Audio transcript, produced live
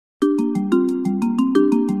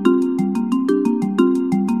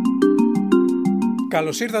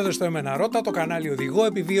Καλώς ήρθατε στο ΕΜΕΝΑ ΡΩΤΑ, το κανάλι οδηγό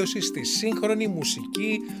επιβίωσης στη σύγχρονη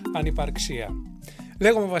μουσική ανυπαρξία.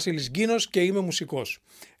 Λέγομαι Βασίλης Γκίνος και είμαι μουσικός.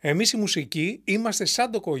 Εμείς οι μουσικοί είμαστε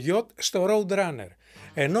σαν το κογιότ στο Road Runner.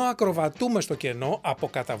 Ενώ ακροβατούμε στο κενό από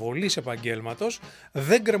καταβολής επαγγέλματος,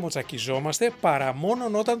 δεν γκρεμοτσακιζόμαστε παρά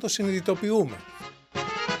μόνον όταν το συνειδητοποιούμε.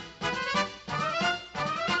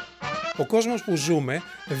 Ο κόσμος που ζούμε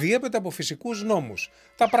διέπεται από φυσικούς νόμους.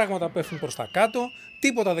 Τα πράγματα πέφτουν προς τα κάτω,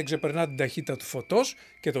 τίποτα δεν ξεπερνά την ταχύτητα του φωτός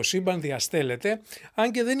και το σύμπαν διαστέλλεται,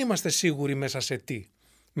 αν και δεν είμαστε σίγουροι μέσα σε τι.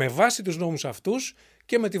 Με βάση τους νόμους αυτούς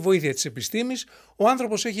και με τη βοήθεια της επιστήμης, ο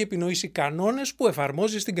άνθρωπος έχει επινοήσει κανόνες που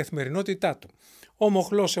εφαρμόζει στην καθημερινότητά του. Ο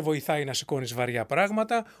μοχλός σε βοηθάει να σηκώνεις βαριά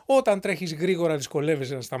πράγματα, όταν τρέχεις γρήγορα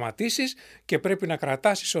δυσκολεύεσαι να σταματήσεις και πρέπει να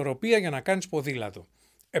κρατάς ισορροπία για να κάνεις ποδήλατο.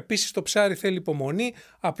 Επίσης το ψάρι θέλει υπομονή,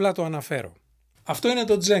 απλά το αναφέρω. Αυτό είναι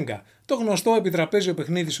το τζέγκα, το γνωστό επιτραπέζιο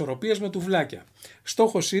παιχνίδι ισορροπίας με τουβλάκια.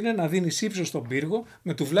 Στόχος είναι να δίνεις ύψος στον πύργο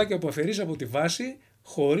με τουβλάκια που αφαιρείς από τη βάση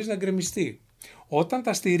χωρίς να γκρεμιστεί. Όταν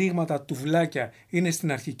τα στηρίγματα τουβλάκια είναι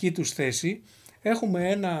στην αρχική τους θέση, έχουμε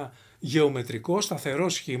ένα γεωμετρικό σταθερό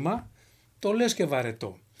σχήμα, το λες και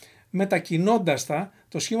βαρετό. Μετακινώντας τα,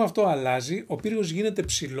 το σχήμα αυτό αλλάζει, ο πύργος γίνεται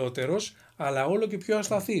ψηλότερος, αλλά όλο και πιο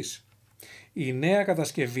ασταθής. Η νέα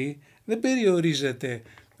κατασκευή δεν περιορίζεται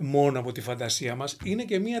μόνο από τη φαντασία μας, είναι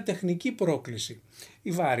και μια τεχνική πρόκληση.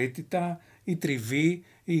 Η βαρύτητα, η τριβή,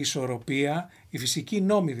 η ισορροπία, οι φυσικοί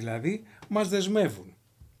νόμοι δηλαδή, μας δεσμεύουν.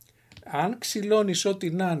 Αν ξυλώνεις ό,τι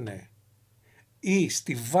να είναι ή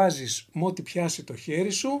στη βάζεις με ό,τι πιάσει το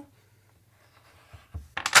χέρι σου,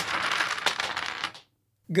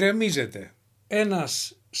 γκρεμίζεται.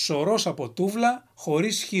 Ένας σωρός από τούβλα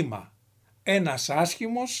χωρίς σχήμα. Ένας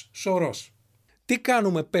άσχημος σωρός. Τι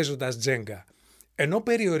κάνουμε παίζοντας τζέγκα? Ενώ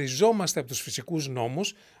περιοριζόμαστε από τους φυσικούς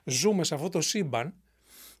νόμους, ζούμε σε αυτό το σύμπαν,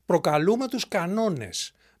 προκαλούμε τους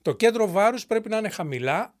κανόνες. Το κέντρο βάρους πρέπει να είναι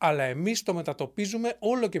χαμηλά, αλλά εμείς το μετατοπίζουμε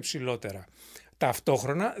όλο και ψηλότερα.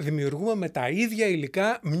 Ταυτόχρονα δημιουργούμε με τα ίδια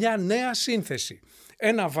υλικά μια νέα σύνθεση.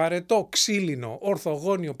 Ένα βαρετό ξύλινο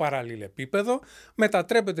ορθογώνιο παραλληλεπίπεδο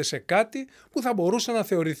μετατρέπεται σε κάτι που θα μπορούσε να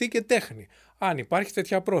θεωρηθεί και τέχνη, αν υπάρχει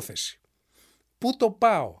τέτοια πρόθεση. Πού το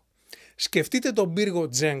πάω? Σκεφτείτε τον πύργο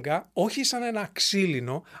τζέγκα όχι σαν ένα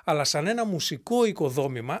ξύλινο, αλλά σαν ένα μουσικό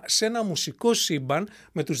οικοδόμημα σε ένα μουσικό σύμπαν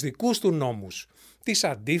με τους δικούς του νόμους. Της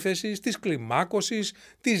αντίθεσης, της κλιμάκωσης,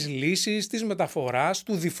 της λύσης, της μεταφοράς,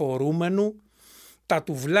 του διφορούμενου. Τα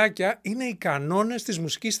τουβλάκια είναι οι κανόνες της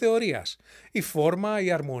μουσικής θεωρίας. Η φόρμα,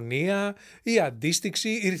 η αρμονία, η αντίστοιξη,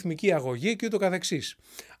 η ρυθμική αγωγή και ούτω καθεξής.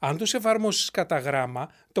 Αν τους εφαρμόσεις κατά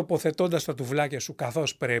γράμμα, τοποθετώντας τα τουβλάκια σου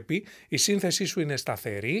καθώς πρέπει, η σύνθεσή σου είναι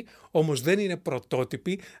σταθερή, όμως δεν είναι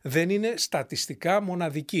πρωτότυπη, δεν είναι στατιστικά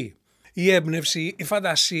μοναδική. Η έμπνευση, η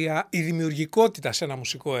φαντασία, η δημιουργικότητα σε ένα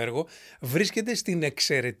μουσικό έργο βρίσκεται στην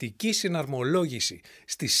εξαιρετική συναρμολόγηση,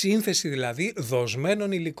 στη σύνθεση δηλαδή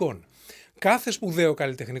δοσμένων υλικών. Κάθε σπουδαίο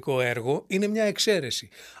καλλιτεχνικό έργο είναι μια εξαίρεση.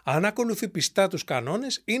 Αν ακολουθεί πιστά τους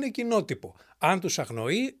κανόνες είναι κοινότυπο, αν τους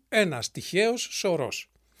αγνοεί ένας τυχαίος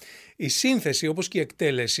σωρός. Η σύνθεση όπως και η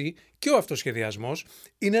εκτέλεση και ο αυτοσχεδιασμός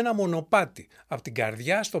είναι ένα μονοπάτι από την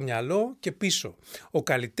καρδιά στο μυαλό και πίσω. Ο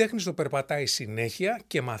καλλιτέχνης το περπατάει συνέχεια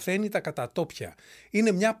και μαθαίνει τα κατατόπια.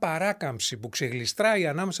 Είναι μια παράκαμψη που ξεγλιστράει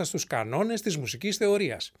ανάμεσα στους κανόνες της μουσικής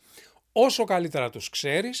θεωρίας. Όσο καλύτερα τους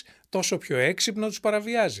ξέρεις, τόσο πιο έξυπνα τους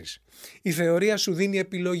παραβιάζεις. Η θεωρία σου δίνει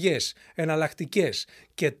επιλογές, εναλλακτικές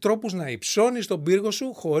και τρόπους να υψώνεις τον πύργο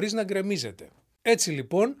σου χωρίς να γκρεμίζεται. Έτσι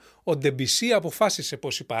λοιπόν, ο Ντεμπισί αποφάσισε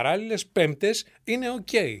πως οι παράλληλες πέμπτες είναι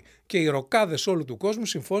ok και οι ροκάδες όλου του κόσμου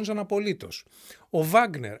συμφώνησαν απολύτως. Ο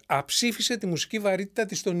Βάγκνερ αψήφισε τη μουσική βαρύτητα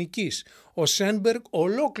της τονικής, ο Σένμπεργκ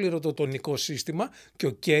ολόκληρο το τονικό σύστημα και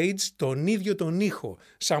ο Κέιτζ τον ίδιο τον ήχο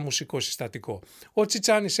σαν μουσικό συστατικό. Ο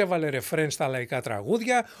Τσιτσάνης έβαλε ρεφρέν στα λαϊκά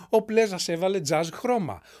τραγούδια, ο Πλέζας έβαλε τζαζ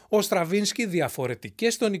χρώμα, ο Στραβίνσκι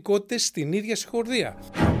διαφορετικές τονικότητες στην ίδια συγχορδία.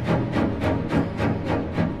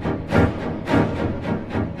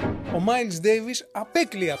 Ο Miles Davis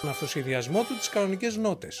απέκλειε από τον αυτοσχεδιασμό του τις κανονικές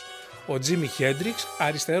νότες. Ο Τζίμι Χέντριξ,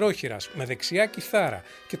 αριστερόχειρας με δεξιά κιθάρα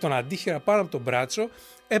και τον αντίχειρα πάνω από τον μπράτσο,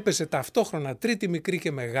 έπαιζε ταυτόχρονα τρίτη μικρή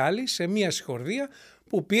και μεγάλη σε μία συγχορδία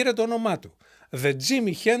που πήρε το όνομά του. The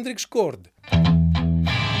Jimi Hendrix Chord.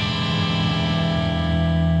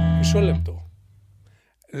 Μισό λεπτό.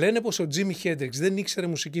 Λένε πως ο Τζίμι Χέντριξ δεν ήξερε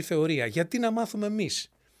μουσική θεωρία. Γιατί να μάθουμε εμείς?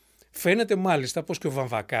 Φαίνεται μάλιστα πως και ο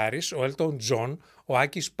Βαμβακάρης, ο Έλτον Τζον, ο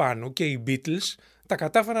Άκης Πάνου και οι Beatles τα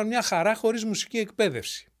κατάφεραν μια χαρά χωρίς μουσική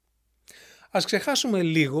εκπαίδευση. Ας ξεχάσουμε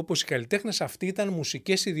λίγο πως οι καλλιτέχνες αυτοί ήταν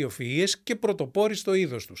μουσικές ιδιοφυΐες και πρωτοπόροι στο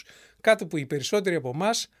είδος τους, κάτι που οι περισσότεροι από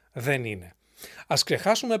εμάς δεν είναι. Ας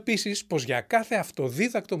ξεχάσουμε επίσης πως για κάθε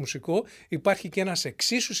αυτοδίδακτο μουσικό υπάρχει και ένας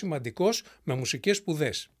εξίσου σημαντικός με μουσικές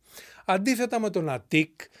σπουδές. Αντίθετα με τον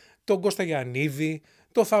Αττικ, τον Κώστα Γιαννίδη,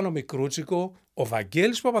 τον Θάνο Μικρούτσικο, ο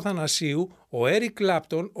Βαγγέλης Παπαθανασίου, ο Έρικ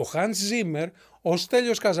Κλάπτον, ο Χαντς Ζίμερ, ο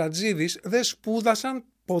Στέλιος Καζατζίδης δεν σπούδασαν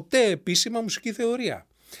ποτέ επίσημα μουσική θεωρία.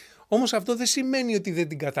 Όμως αυτό δεν σημαίνει ότι δεν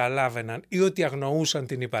την καταλάβαιναν ή ότι αγνοούσαν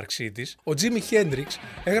την ύπαρξή της. Ο Τζίμι Χέντριξ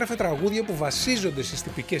έγραφε τραγούδια που βασίζονται στις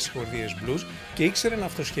τυπικές συγχορδίες blues και ήξερε να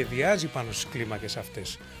αυτοσχεδιάζει πάνω στις κλίμακες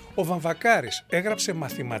αυτές. Ο Βαμβακάρης έγραψε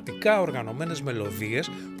μαθηματικά οργανωμένες μελωδίες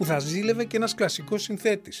που θα ζήλευε και ένας κλασικός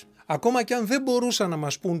συνθέτης. Ακόμα και αν δεν μπορούσαν να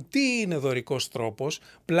μας πούν τι είναι δωρικός τρόπος,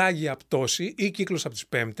 πλάγια πτώση ή κύκλος από τις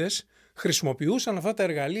πέμπτες, χρησιμοποιούσαν αυτά τα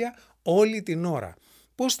εργαλεία όλη την ώρα.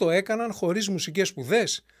 Πώς το έκαναν χωρίς μουσικές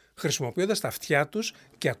σπουδές? Χρησιμοποιώντας τα αυτιά τους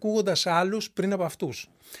και ακούγοντας άλλους πριν από αυτούς.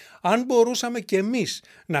 Αν μπορούσαμε κι εμείς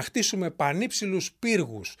να χτίσουμε πανύψηλους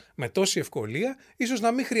πύργους με τόση ευκολία, ίσως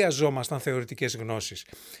να μην χρειαζόμασταν θεωρητικές γνώσεις.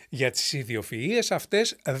 Για τις ιδιοφυΐες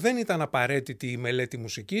αυτές δεν ήταν απαραίτητη η μελέτη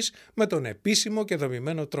μουσικής με τον επίσημο και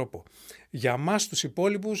δομημένο τρόπο. Για μας τους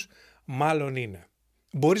υπόλοιπους μάλλον είναι.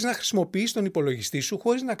 Μπορείς να χρησιμοποιείς τον υπολογιστή σου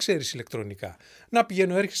χωρίς να ξέρεις ηλεκτρονικά. Να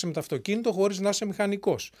έρχεσαι με το αυτοκίνητο χωρίς να είσαι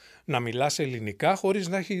μηχανικός. Να μιλάς ελληνικά χωρίς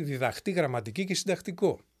να έχει διδαχτεί γραμματική και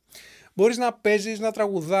συντακτικό. Μπορείς να παίζεις, να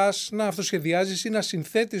τραγουδάς, να αυτοσχεδιάζεις ή να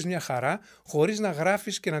συνθέτεις μια χαρά χωρίς να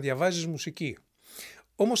γράφεις και να διαβάζεις μουσική.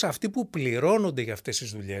 Όμως αυτοί που πληρώνονται για αυτές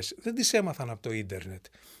τις δουλειές δεν τις έμαθαν από το ίντερνετ.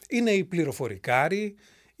 Είναι οι πληροφορικάροι,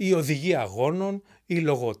 οι οδηγοί αγώνων, οι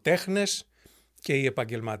λογοτέχνες και οι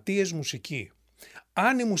επαγγελματίες μουσικοί.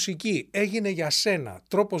 Αν η μουσική έγινε για σένα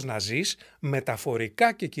τρόπος να ζεις,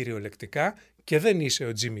 μεταφορικά και κυριολεκτικά, και δεν είσαι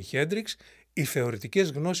ο Τζίμι Χέντριξ, οι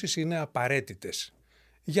θεωρητικές γνώσεις είναι απαραίτητες.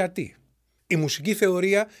 Γιατί? Η μουσική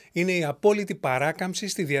θεωρία είναι η απόλυτη παράκαμψη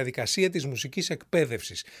στη διαδικασία της μουσικής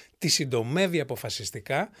εκπαίδευσης. Τη συντομεύει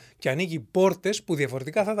αποφασιστικά και ανοίγει πόρτες που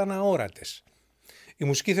διαφορετικά θα ήταν αόρατες. Η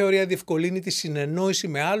μουσική θεωρία διευκολύνει τη συνεννόηση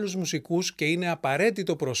με άλλους μουσικούς και είναι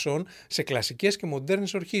απαραίτητο προσόν σε κλασικές και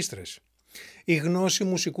μοντέρνες ορχήστρες. Η γνώση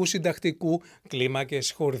μουσικού συντακτικού,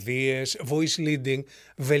 κλίμακες, χορδίες, voice leading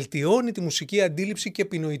βελτιώνει τη μουσική αντίληψη και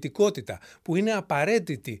επινοητικότητα που είναι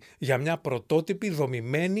απαραίτητη για μια πρωτότυπη,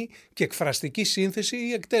 δομημένη και εκφραστική σύνθεση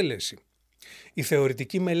ή εκτέλεση. Η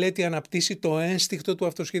θεωρητική μελέτη αναπτύσσει το ένστικτο του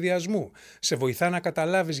αυτοσχεδιασμού. Σε βοηθά να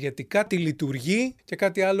καταλάβεις γιατί κάτι λειτουργεί και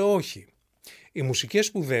κάτι άλλο όχι. Οι μουσικές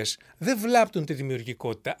σπουδές δεν βλάπτουν τη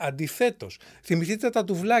δημιουργικότητα, αντιθέτως, θυμηθείτε τα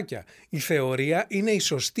τουβλάκια. Η θεωρία είναι η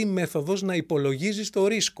σωστή μέθοδος να υπολογίζεις το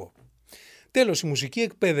ρίσκο. Τέλος, η μουσική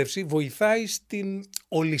εκπαίδευση βοηθάει στην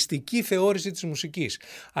ολιστική θεώρηση της μουσικής.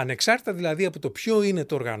 Ανεξάρτητα δηλαδή από το ποιο είναι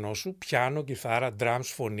το όργανό σου, πιάνο, κιθάρα, drums,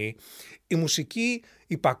 φωνή, η μουσική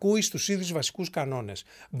υπακούει στους ίδιους βασικούς κανόνες.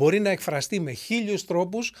 Μπορεί να εκφραστεί με 1000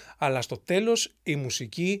 τρόπους, αλλά στο τέλος η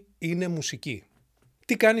μουσική είναι μουσική.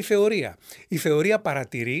 Τι κάνει η θεωρία? Η θεωρία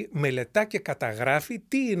παρατηρεί, μελετά και καταγράφει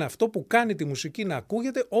τι είναι αυτό που κάνει τη μουσική να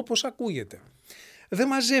ακούγεται όπως ακούγεται. Δεν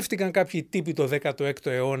μαζεύτηκαν κάποιοι τύποι το 16ο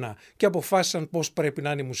αιώνα και αποφάσισαν πώς πρέπει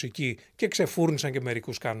να είναι η μουσική και ξεφούρνησαν και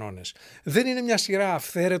μερικούς κανόνες. Δεν είναι μια σειρά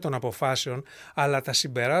αυθαίρετων αποφάσεων, αλλά τα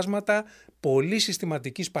συμπεράσματα πολύ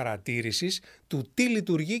συστηματικής παρατήρησης του τι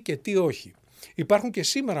λειτουργεί και τι όχι. Υπάρχουν και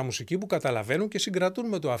σήμερα μουσικοί που καταλαβαίνουν και συγκρατούν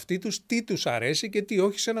με το αυτί τους τι τους αρέσει και τι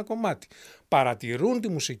όχι σε ένα κομμάτι. Παρατηρούν τη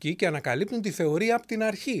μουσική και ανακαλύπτουν τη θεωρία από την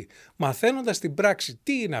αρχή, μαθαίνοντας στην πράξη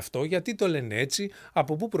τι είναι αυτό, γιατί το λένε έτσι,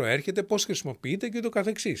 από πού προέρχεται, πώς χρησιμοποιείται και ούτω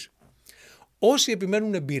καθεξής. Όσοι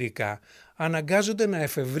επιμένουν εμπειρικά, αναγκάζονται να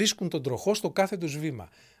εφευρίσκουν τον τροχό στο κάθε τους βήμα,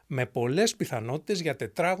 με πολλές πιθανότητες για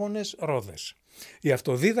τετράγωνες ρόδες. Οι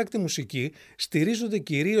αυτοδίδακτοι μουσικοί στηρίζονται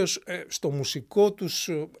κυρίως στο μουσικό τους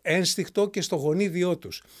ένστικτο και στο γονίδιό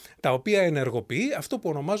τους, τα οποία ενεργοποιεί αυτό που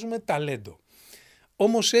ονομάζουμε ταλέντο.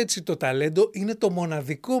 Όμως έτσι το ταλέντο είναι το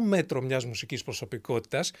μοναδικό μέτρο μιας μουσικής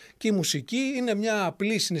προσωπικότητας και η μουσική είναι μια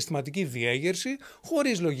απλή συναισθηματική διέγερση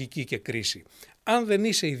χωρίς λογική και κρίση. Αν δεν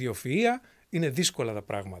είσαι ιδιοφυΐα, είναι δύσκολα τα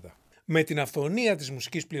πράγματα. Με την αυθονία της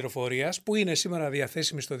μουσικής πληροφορίας που είναι σήμερα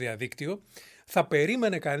διαθέσιμη στο διαδίκτυο, θα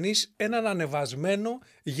περίμενε κανείς έναν ανεβασμένο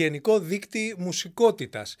γενικό δείκτη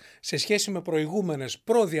μουσικότητας σε σχέση με προηγούμενες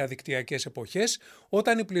προδιαδικτυακές εποχές,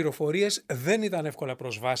 όταν οι πληροφορίες δεν ήταν εύκολα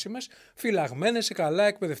προσβάσιμες, φυλαγμένες σε καλά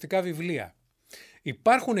εκπαιδευτικά βιβλία.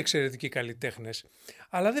 Υπάρχουν εξαιρετικοί καλλιτέχνες,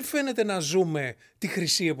 αλλά δεν φαίνεται να ζούμε τη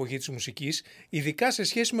χρυσή εποχή της μουσικής, ειδικά σε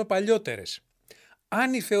σχέση με παλιότερες.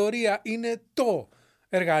 Αν η θεωρία είναι το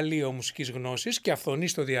εργαλείο μουσικής γνώσης και αυθονή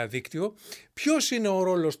στο διαδίκτυο, ποιος είναι ο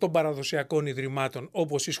ρόλος των παραδοσιακών ιδρυμάτων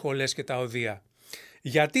όπως οι σχολές και τα οδεία?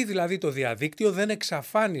 Γιατί δηλαδή το διαδίκτυο δεν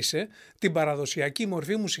εξαφάνισε την παραδοσιακή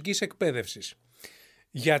μορφή μουσικής εκπαίδευσης?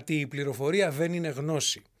 Γιατί η πληροφορία δεν είναι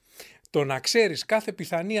γνώση. Το να ξέρεις κάθε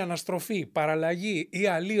πιθανή αναστροφή, παραλλαγή ή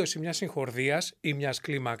αλλίωση μιας συγχορδίας ή μιας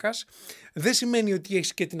κλίμακας δεν σημαίνει ότι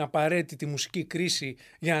έχεις και την απαραίτητη μουσική κρίση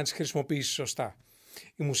για να τις χρησιμοποιήσεις σωστά.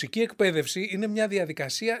 Η μουσική εκπαίδευση είναι μια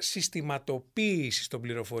διαδικασία συστηματοποίησης των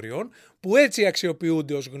πληροφοριών που έτσι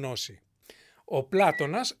αξιοποιούνται ως γνώση. Ο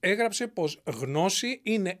Πλάτωνας έγραψε πως γνώση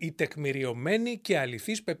είναι η τεκμηριωμένη και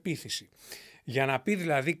αληθής πεποίθηση. Για να πει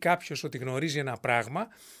δηλαδή κάποιος ότι γνωρίζει ένα πράγμα,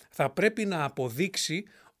 θα πρέπει να αποδείξει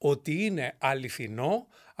ότι είναι αληθινό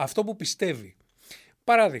αυτό που πιστεύει.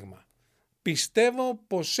 Παράδειγμα, πιστεύω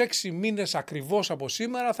πως 6 μήνες ακριβώς από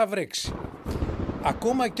σήμερα θα βρέξει.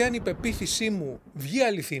 Ακόμα κι αν η πεποίθησή μου βγει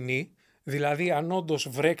αληθινή, δηλαδή αν όντως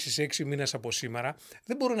βρέξει σε 6 μήνες από σήμερα,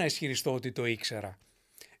 δεν μπορώ να ισχυριστώ ότι το ήξερα.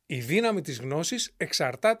 Η δύναμη της γνώσης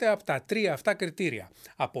εξαρτάται από τα 3 αυτά κριτήρια: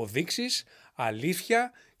 αποδείξεις,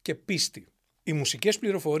 αλήθεια και πίστη. Οι μουσικές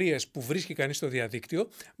πληροφορίες που βρίσκει κανείς στο διαδίκτυο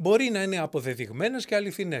μπορεί να είναι αποδεδειγμένες και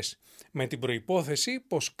αληθινές, με την προϋπόθεση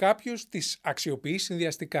πως κάποιος τις αξιοποιεί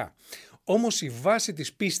συνδυαστικά. Όμως η βάση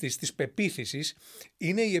της πίστης, της πεποίθησης,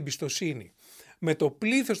 είναι η εμπιστοσύνη. Με το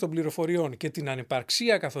πλήθος των πληροφοριών και την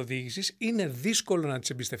ανυπαρξία καθοδήγησης είναι δύσκολο να τις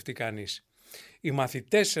εμπιστευτεί κανείς. Οι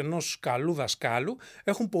μαθητές ενός καλού δασκάλου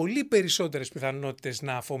έχουν πολύ περισσότερες πιθανότητες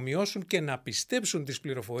να αφομοιώσουν και να πιστέψουν τις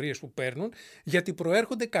πληροφορίες που παίρνουν, γιατί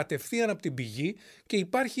προέρχονται κατευθείαν από την πηγή και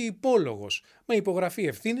υπάρχει υπόλογος με υπογραφή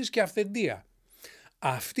ευθύνης και αυθεντία.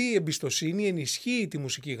 Αυτή η εμπιστοσύνη ενισχύει τη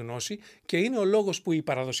μουσική γνώση και είναι ο λόγος που η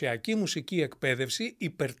παραδοσιακή μουσική εκπαίδευση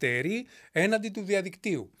υπερτερεί έναντι του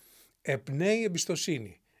διαδικτύου. Εμπνέει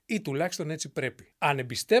εμπιστοσύνη, ή τουλάχιστον έτσι πρέπει. Αν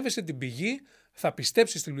εμπιστεύεσαι την πηγή, θα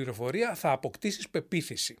πιστέψεις την πληροφορία, θα αποκτήσεις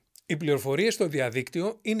πεποίθηση. Οι πληροφορίες στο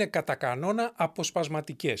διαδίκτυο είναι κατά κανόνα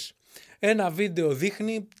αποσπασματικές. Ένα βίντεο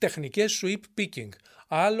δείχνει τεχνικές sweep picking,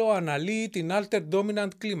 άλλο αναλύει την alter dominant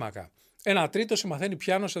κλίμακα. Ένα τρίτο συμμαθαίνει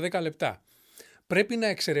πιάνο σε 10 λεπτά. Πρέπει να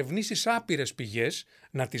εξερευνήσεις άπειρες πηγές,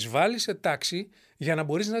 να τις βάλεις σε τάξη για να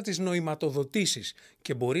μπορείς να τις νοηματοδοτήσεις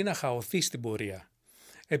και μπορεί να χαωθεί στην πορεία.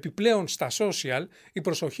 Επιπλέον στα social η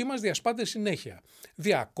προσοχή μας διασπάται συνέχεια.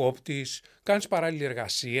 Διακόπτεις, κάνεις παράλληλη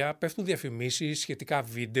εργασία, πέφτουν διαφημίσεις, σχετικά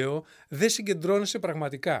βίντεο, δεν συγκεντρώνεσαι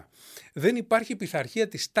πραγματικά. Δεν υπάρχει πειθαρχία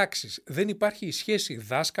της τάξης, δεν υπάρχει η σχέση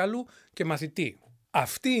δάσκαλου και μαθητή.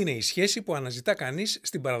 Αυτή είναι η σχέση που αναζητά κανείς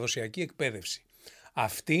στην παραδοσιακή εκπαίδευση.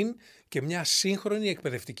 Αυτήν και μια σύγχρονη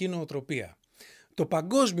εκπαιδευτική νοοτροπία. Το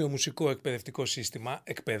παγκόσμιο μουσικό εκπαιδευτικό σύστημα,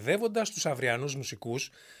 εκπαιδεύοντας τους αυριανούς μουσικούς,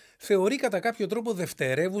 θεωρεί κατά κάποιο τρόπο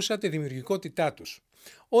δευτερεύουσα τη δημιουργικότητά τους.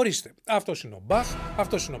 Ορίστε, αυτός είναι ο Μπαχ,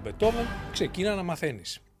 αυτός είναι ο Μπετόβεν, ξεκίνα να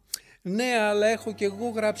μαθαίνεις. Ναι, αλλά έχω κι εγώ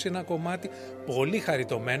γράψει ένα κομμάτι πολύ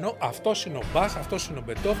χαριτωμένο, αυτός είναι ο Μπαχ, αυτός είναι ο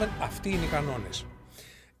Μπετόβεν, αυτοί είναι οι κανόνες.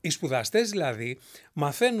 Οι σπουδαστές δηλαδή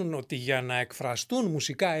μαθαίνουν ότι για να εκφραστούν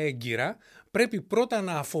μουσικά έγκυρα πρέπει πρώτα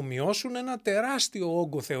να αφομοιώσουν ένα τεράστιο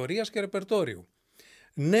όγκο θεωρίας και ρεπερτόριου.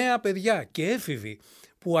 Νέα παιδιά και έφηβοι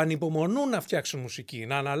που ανυπομονούν να φτιάξουν μουσική,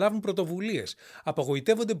 να αναλάβουν πρωτοβουλίες,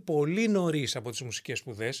 απογοητεύονται πολύ νωρίς από τις μουσικές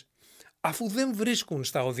σπουδές, αφού δεν βρίσκουν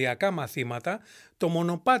στα οδειακά μαθήματα το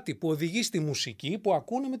μονοπάτι που οδηγεί στη μουσική που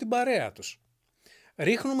ακούνε με την παρέα τους.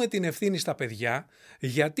 Ρίχνουμε την ευθύνη στα παιδιά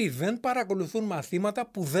γιατί δεν παρακολουθούν μαθήματα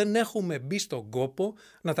που δεν έχουμε μπει στον κόπο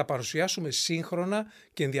να τα παρουσιάσουμε σύγχρονα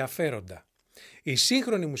και ενδιαφέροντα. Η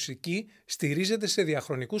σύγχρονη μουσική στηρίζεται σε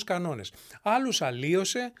διαχρονικούς κανόνες. Άλλους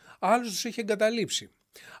αλλίωσε, άλλους τους έχει εγκαταλείψει.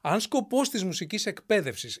 Αν σκοπός της μουσικής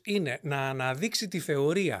εκπαίδευσης είναι να αναδείξει τη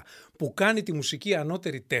θεωρία που κάνει τη μουσική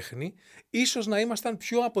ανώτερη τέχνη, ίσως να ήμασταν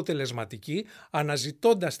πιο αποτελεσματικοί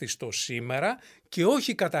αναζητώντας τη στο σήμερα και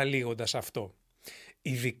όχι καταλήγοντας αυτό.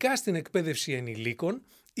 Ειδικά στην εκπαίδευση ενηλίκων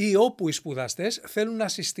ή όπου οι σπουδαστές θέλουν να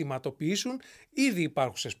συστηματοποιήσουν ήδη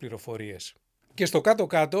υπάρχουσες πληροφορίες. Και στο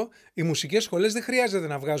κάτω-κάτω, οι μουσικές σχολές δεν χρειάζεται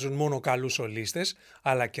να βγάζουν μόνο καλούς σολίστες,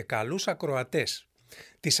 αλλά και καλούς ακροατές.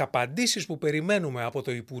 Τις απαντήσεις που περιμένουμε από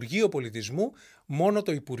το Υπουργείο Πολιτισμού, μόνο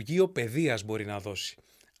το Υπουργείο Παιδείας μπορεί να δώσει.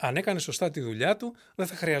 Αν έκανε σωστά τη δουλειά του, δεν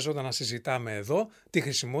θα χρειαζόταν να συζητάμε εδώ τη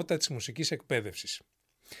χρησιμότητα της μουσικής εκπαίδευσης.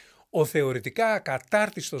 Ο θεωρητικά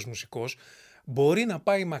ακατάρτιστος μουσικός μπορεί να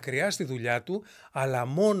πάει μακριά στη δουλειά του, αλλά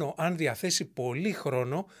μόνο αν διαθέσει πολύ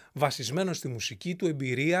χρόνο βασισμένο στη μουσική του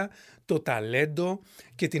εμπειρία, το ταλέντο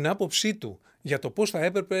και την άποψή του για το πώς θα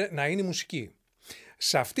έπρεπε να είναι η μουσική.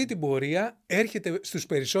 Σε αυτή την πορεία έρχεται στους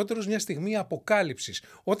περισσότερους μια στιγμή αποκάλυψης,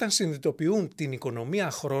 όταν συνειδητοποιούν την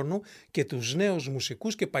οικονομία χρόνου και τους νέους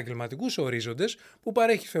μουσικούς και επαγγελματικούς ορίζοντες που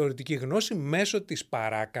παρέχει θεωρητική γνώση μέσω της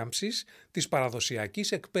παράκαμψης της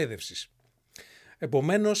παραδοσιακής εκπαίδευσης.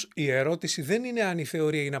 Επομένως, η ερώτηση δεν είναι αν η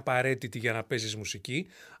θεωρία είναι απαραίτητη για να παίζεις μουσική,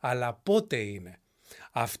 αλλά πότε είναι.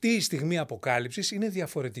 Αυτή η στιγμή αποκάλυψης είναι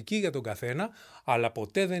διαφορετική για τον καθένα, αλλά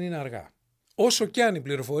ποτέ δεν είναι αργά. Όσο κι αν οι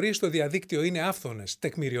πληροφορίες στο διαδίκτυο είναι άφθονες,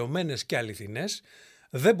 τεκμηριωμένες και αληθινές,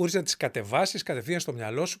 δεν μπορείς να τις κατεβάσεις κατευθείαν στο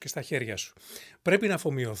μυαλό σου και στα χέρια σου. Πρέπει να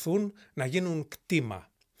αφομοιωθούν, να γίνουν κτήμα.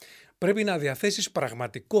 Πρέπει να διαθέσεις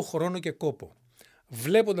πραγματικό χρόνο και κόπο.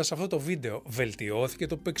 Βλέποντας αυτό το βίντεο, βελτιώθηκε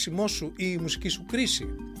το παίξιμό σου ή η μουσική σου κρίση?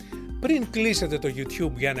 Πριν κλείσετε το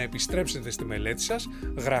YouTube για να επιστρέψετε στη μελέτη σας,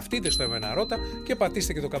 γραφτείτε στο ΕΜΕΝΑ ΡΩΤΑ και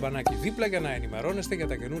πατήστε και το καμπανάκι δίπλα για να ενημερώνεστε για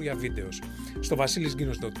τα καινούρια βίντεο. Στο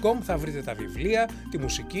vasilisginos.com θα βρείτε τα βιβλία, τη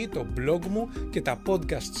μουσική, το blog μου και τα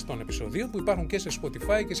podcasts των επεισοδίων που υπάρχουν και σε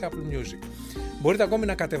Spotify και σε Apple Music. Μπορείτε ακόμη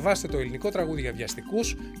να κατεβάσετε το ελληνικό τραγούδι για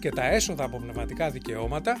βιαστικούς και τα έσοδα από πνευματικά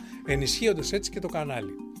δικαιώματα, ενισχύοντας έτσι και το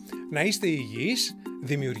κανάλι. Να είστε υγιείς,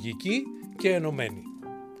 δημιουργικοί και ενωμένοι.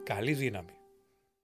 Καλή δύναμη!